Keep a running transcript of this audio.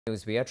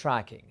News we are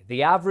tracking.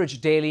 The average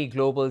daily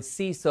global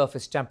sea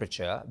surface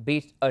temperature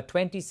beat a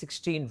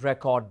 2016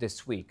 record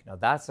this week. Now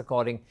that's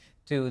according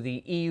to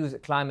the EU's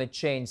climate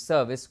change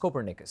service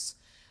Copernicus.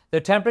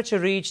 The temperature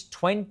reached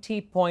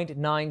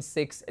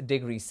 20.96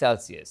 degrees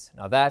Celsius.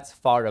 Now that's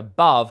far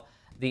above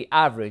the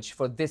average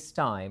for this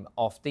time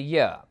of the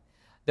year.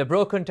 The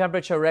broken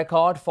temperature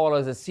record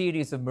follows a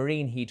series of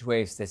marine heat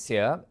waves this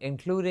year,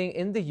 including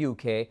in the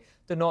UK,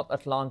 the North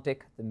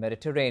Atlantic, the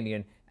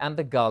Mediterranean, and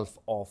the Gulf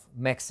of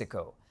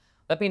Mexico.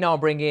 Let me now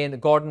bring in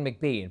Gordon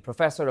McBean,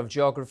 Professor of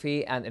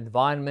Geography and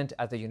Environment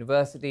at the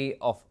University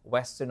of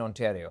Western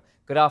Ontario.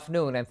 Good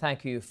afternoon, and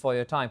thank you for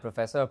your time,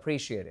 Professor.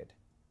 Appreciate it.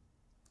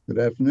 Good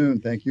afternoon.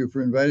 Thank you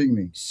for inviting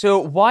me. So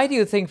why do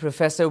you think,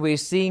 Professor, we're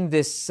seeing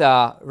this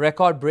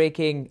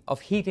record-breaking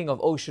of heating of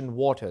ocean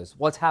waters?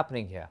 What's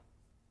happening here?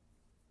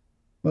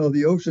 Well,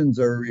 the oceans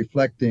are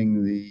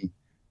reflecting the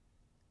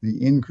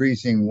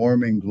increasing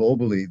warming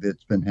globally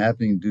that's been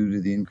happening due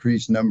to the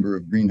increased number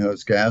of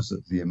greenhouse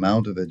gases, the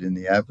amount of it in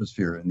the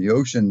atmosphere. And the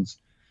oceans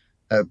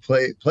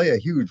play a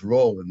huge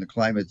role in the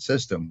climate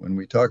system. When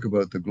we talk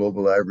about the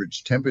global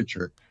average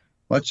temperature,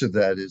 much of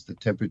that is the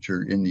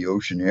temperature in the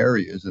ocean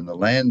areas, and the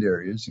land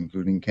areas,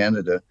 including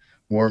Canada,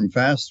 warm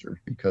faster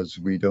because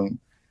we don't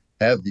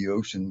have the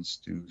oceans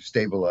to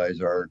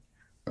stabilize our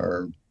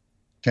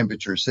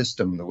temperature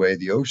system the way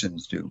the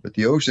oceans do. But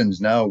the oceans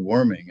now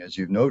warming, as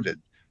you've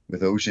noted,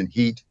 with ocean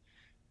heat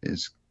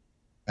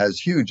has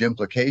huge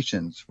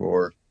implications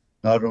for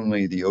not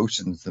only the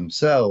oceans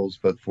themselves,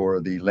 but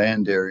for the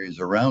land areas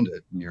around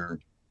it. Your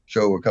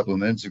show a couple of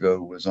minutes ago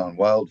was on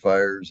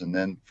wildfires, and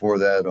then before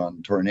that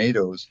on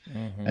tornadoes.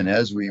 And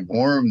as we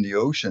warm the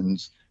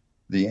oceans,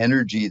 the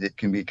energy that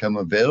can become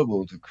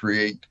available to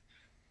create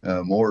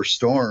more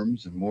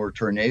storms and more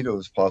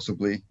tornadoes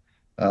possibly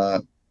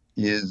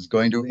is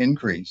going to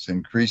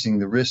increasing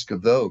the risk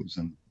of those.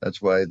 And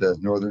that's why the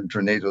Northern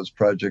Tornadoes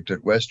Project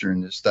at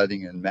Western is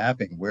studying and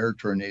mapping where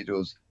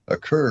tornadoes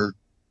occur.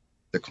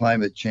 The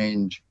climate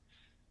change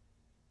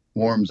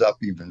warms up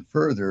even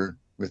further,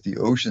 with the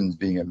oceans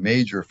being a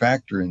major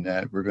factor in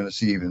that. We're going to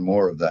see even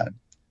more of that.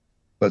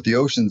 But the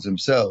oceans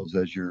themselves,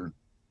 as your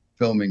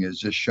filming is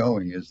just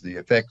showing, is the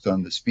effect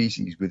on the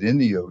species within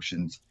the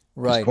oceans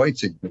is quite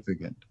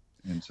significant.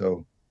 And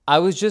so I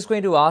was just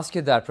going to ask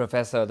you that,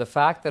 Professor. The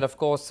fact that, of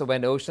course,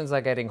 when oceans are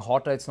getting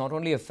hotter, it's not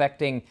only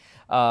affecting,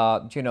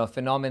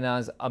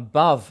 phenomena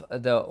above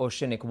the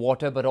oceanic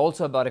water, but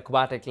also about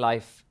aquatic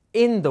life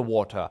in the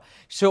water.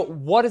 So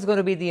what is going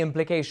to be the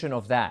implication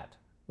of that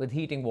with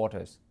heating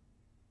waters?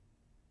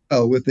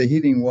 Oh, with the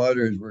heating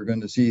waters, we're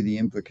going to see the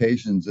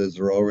implications as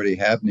they're already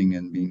happening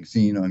and being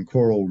seen on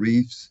coral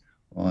reefs,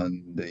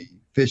 on the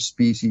fish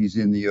species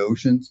in the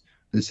oceans.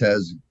 This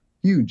has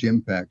huge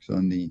impacts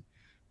on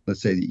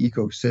let's say, the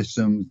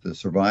ecosystems, the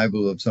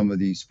survival of some of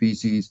these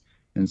species.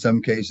 In some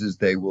cases,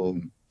 they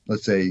will,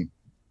 let's say,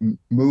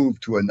 move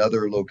to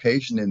another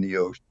location in the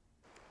ocean,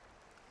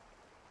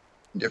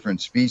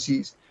 different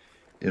species.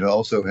 It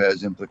also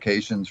has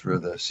implications for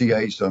the sea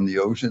ice on the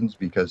oceans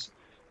because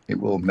it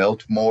will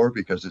melt more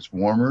because it's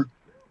warmer.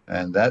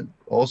 And that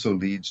also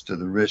leads to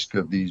the risk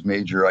of these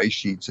major ice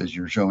sheets, as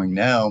you're showing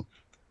now,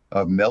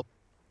 of melt.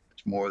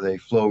 Much more they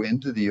flow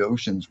into the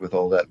oceans with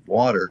all that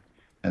water,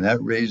 and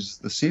that raises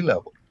the sea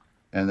level.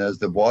 And as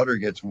the water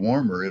gets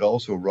warmer, it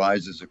also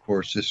rises, of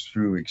course, just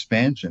through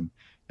expansion.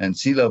 And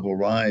sea level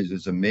rise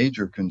is a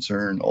major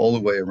concern all the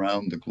way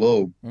around the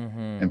globe,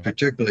 and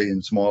particularly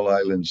in small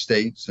island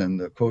states and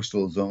the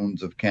coastal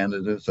zones of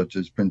Canada, such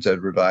as Prince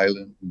Edward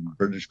Island and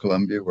British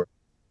Columbia.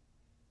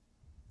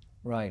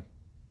 Right.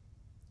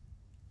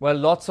 Well,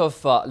 lots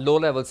of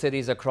low-level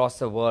cities across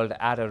the world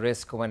at a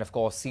risk when, of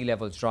course, sea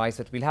levels rise.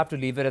 But we'll have to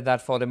leave it at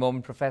that for the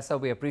moment, Professor.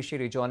 We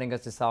appreciate you joining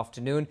us this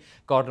afternoon.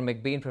 Gordon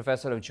McBean,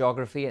 Professor of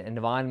Geography and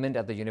Environment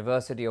at the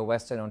University of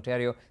Western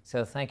Ontario.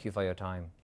 Sir, thank you for your time.